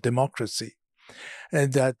in our democracy,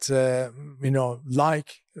 and that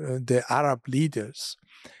like the Arab leaders,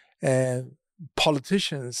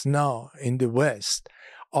 politicians now in the West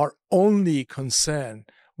are only concerned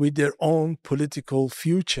with their own political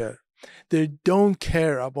future. They don't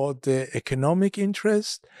care about the economic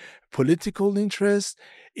interest, political interest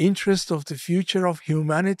of the future of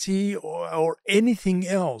humanity or anything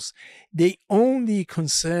else. They only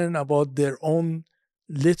concern about their own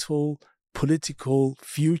little political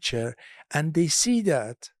future. And they see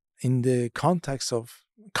that in the context of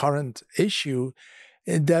current issue,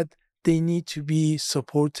 that they need to be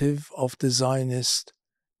supportive of the Zionist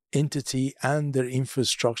entity and their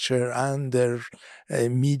infrastructure and their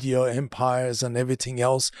media empires and everything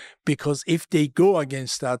else, because if they go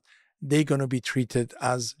against that, they're going to be treated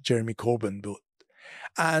as Jeremy Corbyn would.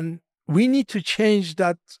 And we need to change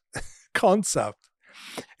that concept.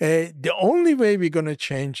 The only way we're going to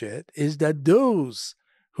change it is that those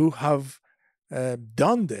who have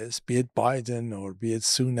done this, be it Biden or be it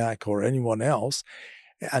Sunak or anyone else,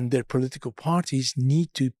 and their political parties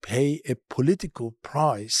need to pay a political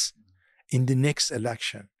price in the next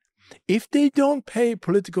election. If they don't pay a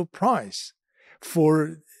political price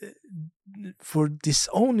for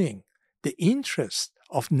disowning the interest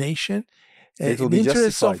of nation, the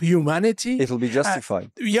interest of humanity, it'll be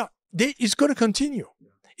justified. It's going to continue.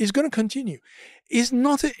 It's going to continue. It's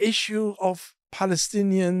not an issue of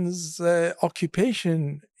Palestinians'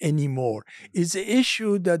 occupation anymore. It's an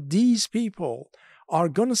issue that these people are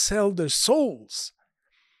going to sell their souls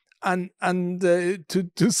and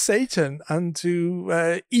to Satan and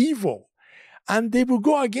to evil, and they will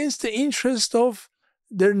go against the interest of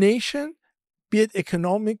their nation, be it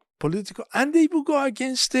economic, political, and they will go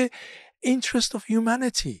against the interest of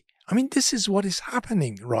humanity. I mean, this is what is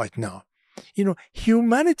happening right now.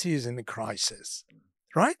 Humanity is in a crisis,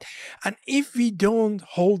 right? And if we don't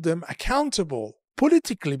hold them accountable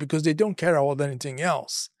politically because they don't care about anything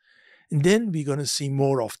else, then we're going to see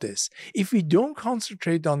more of this. If we don't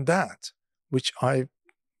concentrate on that, which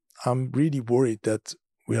I'm really worried that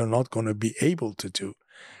we are not going to be able to do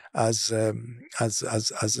as a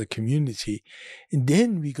community, and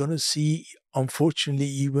then we're going to see, unfortunately,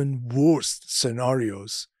 even worse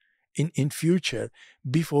scenarios in future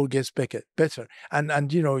before it gets better.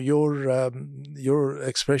 And your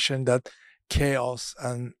expression that chaos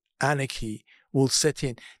and anarchy will set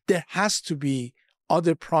in. There has to be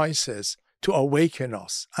other prices to awaken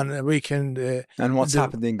us and awaken and what's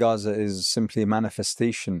happened in Gaza is simply a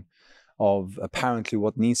manifestation of apparently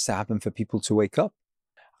what needs to happen for people to wake up.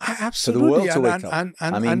 Absolutely. For the world to wake up.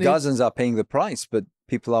 Gazans are paying the price, but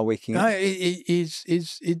people are waking up.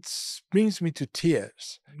 It brings me to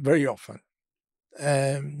tears very often,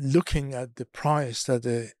 looking at the price that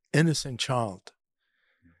an innocent child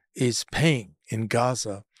is paying in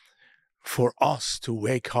Gaza for us to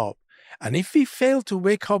wake up. And if we fail to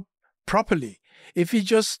wake up properly, if we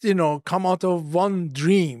just, come out of one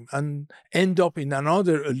dream and end up in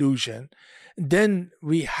another illusion, then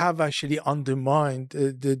we have actually undermined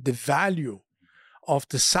the value of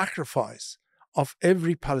the sacrifice of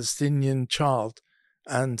every Palestinian child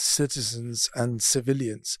and citizens and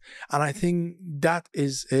civilians. And I think that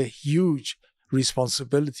is a huge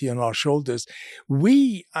responsibility on our shoulders.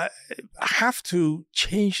 We have to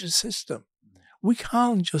change the system. We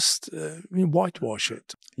can't just whitewash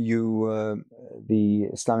it. The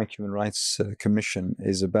Islamic Human Rights Commission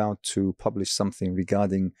is about to publish something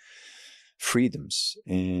regarding freedoms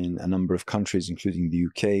in a number of countries, including the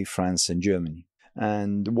UK, France, and Germany.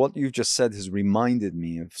 And what you've just said has reminded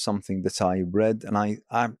me of something that I read, and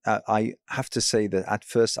I have to say that at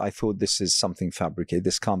first I thought this is something fabricated,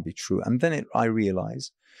 this can't be true. And then I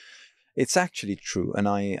realized it's actually true, and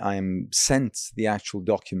I am sent the actual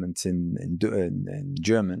document in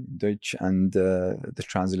German, Deutsch, and the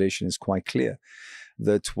translation is quite clear,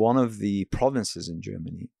 that one of the provinces in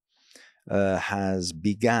Germany has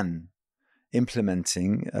begun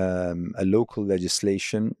implementing a local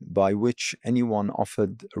legislation by which anyone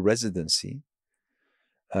offered a residency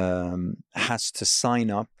has to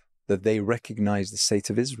sign up that they recognize the state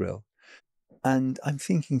of Israel. And I'm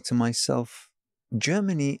thinking to myself,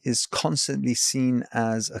 Germany is constantly seen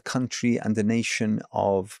as a country and a nation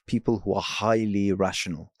of people who are highly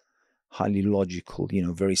rational, highly logical,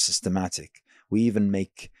 very systematic. We even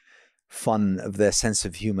make fun of their sense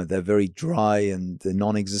of humor, their very dry and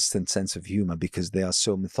non-existent sense of humor, because they are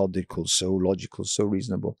so methodical, so logical, so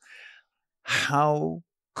reasonable. How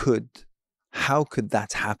could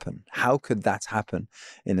that happen? How could that happen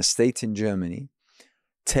in a state in Germany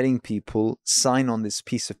telling people, sign on this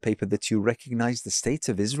piece of paper that you recognize the state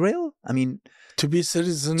of Israel? I mean, to be a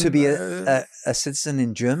citizen, a citizen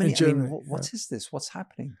in Germany. I mean, what is this? What's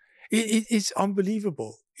happening? It's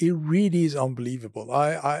unbelievable. It really is unbelievable.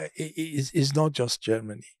 It's not just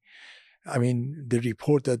Germany. I mean, the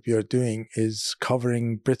report that we are doing is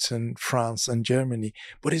covering Britain, France, and Germany.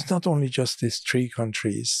 But it's not only just these three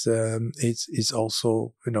countries. It's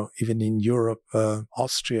also, even in Europe,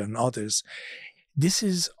 Austria and others. This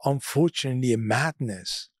is unfortunately a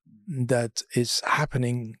madness that is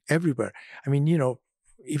happening everywhere. I mean,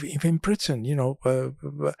 if in Britain,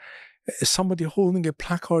 somebody holding a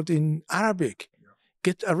placard in Arabic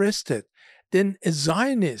get arrested. Then a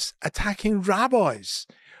Zionist attacking rabbis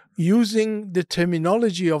using the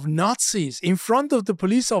terminology of Nazis in front of the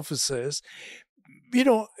police officers,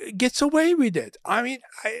 gets away with it. I mean,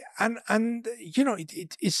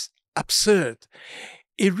 it is absurd.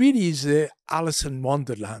 It really is Alice in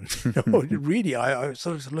Wonderland. Really, I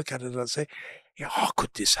sort of look at it and say, how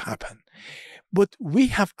could this happen? But we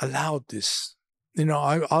have allowed this.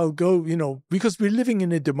 I'll go, because we're living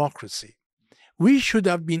in a democracy. We should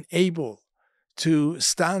have been able to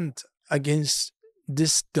stand against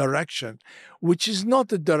this direction, which is not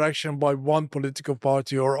the direction by one political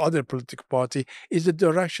party or other political party, is the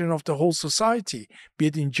direction of the whole society, be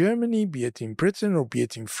it in Germany, be it in Britain, or be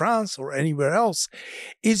it in France or anywhere else.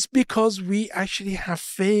 It's because we actually have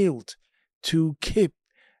failed to keep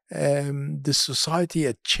the society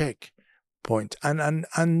at check point. And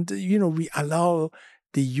we allow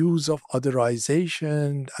the use of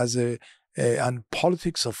otherization and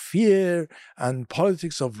politics of fear and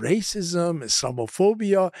politics of racism,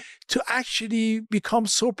 Islamophobia, to actually become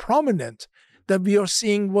so prominent that we are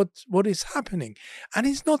seeing what is happening. And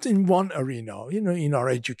it's not in one arena, in our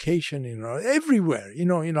education, everywhere, in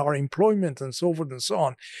our employment and so forth and so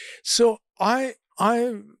on. So I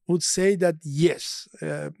would say that, yes,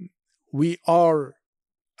 we are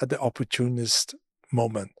at the opportunist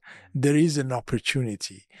moment. There is an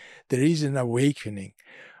opportunity. There is an awakening.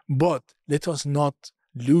 But let us not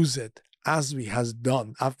lose it as we have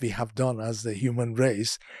done as the human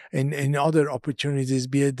race in other opportunities,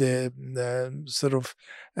 be it the sort of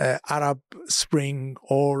Arab Spring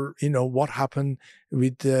or, what happened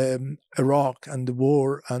with Iraq and the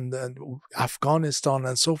war and Afghanistan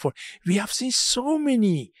and so forth. We have seen so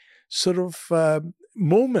many sort of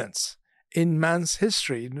moments in man's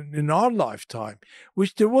history, in our lifetime,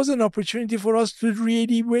 which there was an opportunity for us to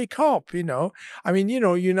really wake up, I mean,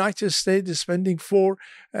 United States is spending for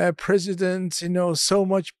presidents, so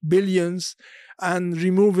much billions, and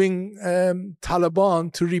removing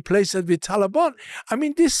Taliban to replace it with Taliban. I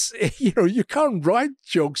mean, this, you can't write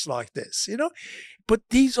jokes like this, but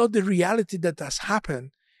these are the reality that has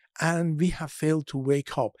happened, and we have failed to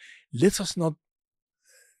wake up. Let us not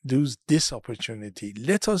lose this opportunity.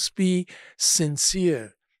 Let us be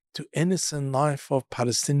sincere to innocent life of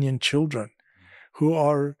Palestinian children who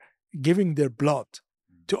are giving their blood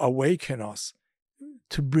to awaken us,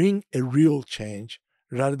 to bring a real change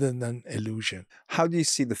rather than an illusion. How do you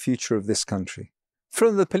see the future of this country?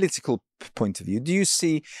 From the political point of view, do you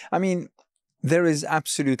see, I mean, we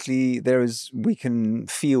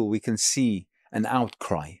can see an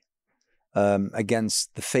outcry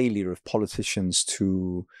against the failure of politicians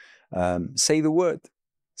to say the word,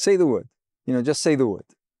 just say the word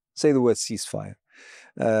ceasefire.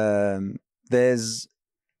 There's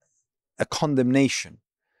a condemnation,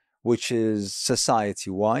 which is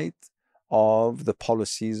society-wide, of the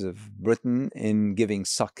policies of Britain in giving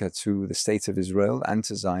succor to the state of Israel and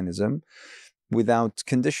to Zionism without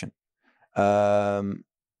condition.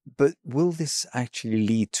 But will this actually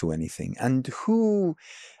lead to anything? And who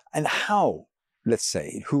and how, let's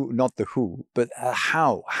say, not the who, but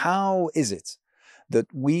how is it that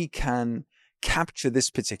we can capture this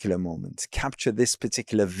particular moment, capture this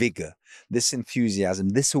particular vigor, this enthusiasm,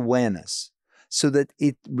 this awareness, so that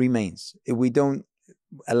it remains? We don't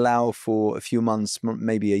allow for a few months,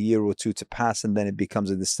 maybe a year or two to pass, and then it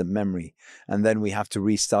becomes a distant memory. And then we have to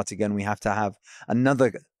restart again. We have to have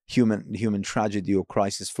another human tragedy or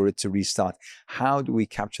crisis for it to restart. How do we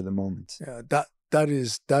capture the moment? Yeah, that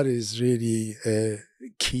is really a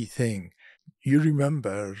key thing. You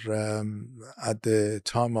remember at the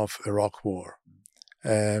time of Iraq War,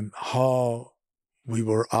 how we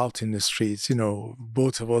were out in the streets.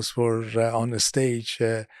 Both of us were on the stage,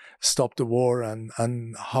 Stop the War, and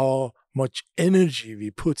how much energy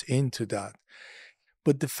we put into that.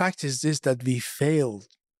 But the fact is this, that we failed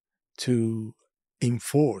to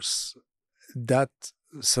enforce that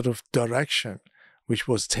sort of direction which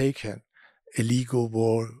was taken. A legal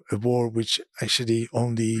war, a war which actually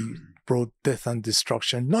only brought death and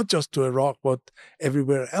destruction, not just to Iraq, but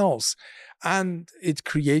everywhere else. And it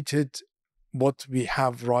created what we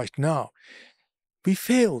have right now. We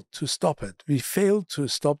failed to stop it. We failed to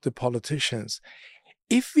stop the politicians.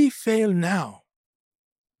 If we fail now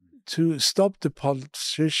to stop the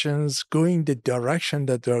politicians going the direction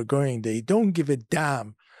that they're going, they don't give a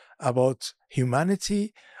damn about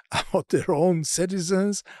humanity, about their own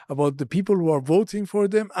citizens, about the people who are voting for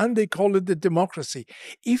them, and they call it the democracy.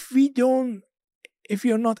 If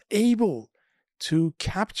you're not able to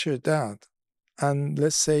capture that and,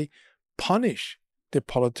 let's say, punish the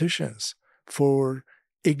politicians for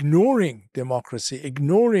ignoring democracy,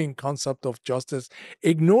 ignoring concept of justice,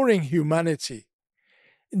 ignoring humanity,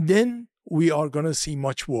 then we are going to see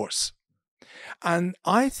much worse. And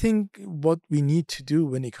I think what we need to do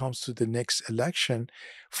when it comes to the next election,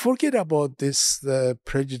 forget about this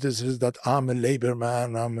prejudices that I'm a Labour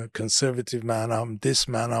man, I'm a conservative man, I'm this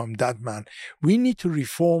man, I'm that man. We need to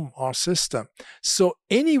reform our system. So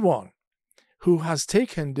anyone who has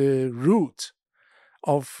taken the route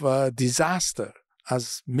of disaster,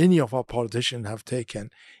 as many of our politicians have taken,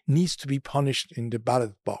 needs to be punished in the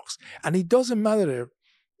ballot box. And it doesn't matter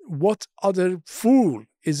what other fool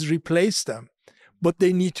is replaced them, but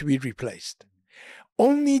they need to be replaced.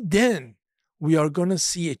 Only then we are going to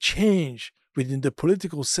see a change within the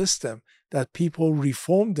political system, that people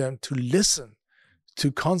reform them to listen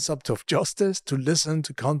to concept of justice, to listen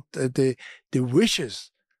to the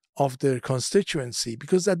wishes of their constituency.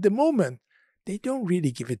 Because at the moment, they don't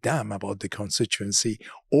really give a damn about the constituency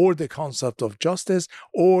or the concept of justice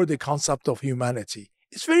or the concept of humanity.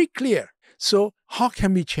 It's very clear. So how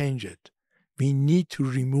can we change it? We need to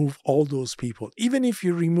remove all those people. Even if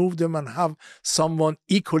you remove them and have someone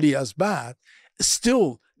equally as bad,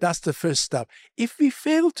 still, that's the first step. If we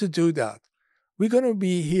fail to do that, we're going to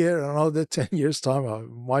be here another 10 years' time.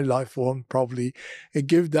 My life won't probably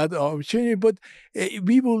give that opportunity, but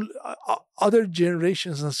we will, other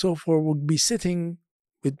generations and so forth, will be sitting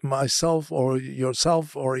with myself or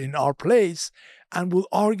yourself or in our place, and will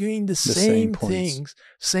arguing the same things,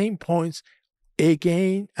 same points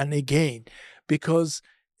again and again. Because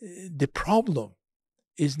the problem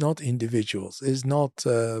is not individuals, is not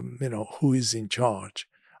who is in charge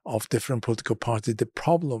of different political parties. The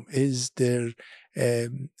problem is their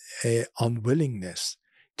unwillingness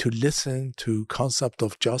to listen to concept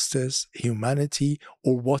of justice, humanity,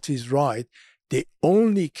 or what is right. They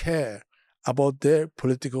only care about their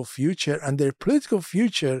political future, and their political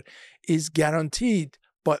future is guaranteed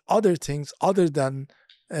by other things other than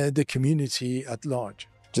the community at large.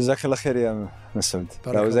 Jazakallah khair, ya Masood.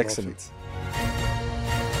 That was excellent.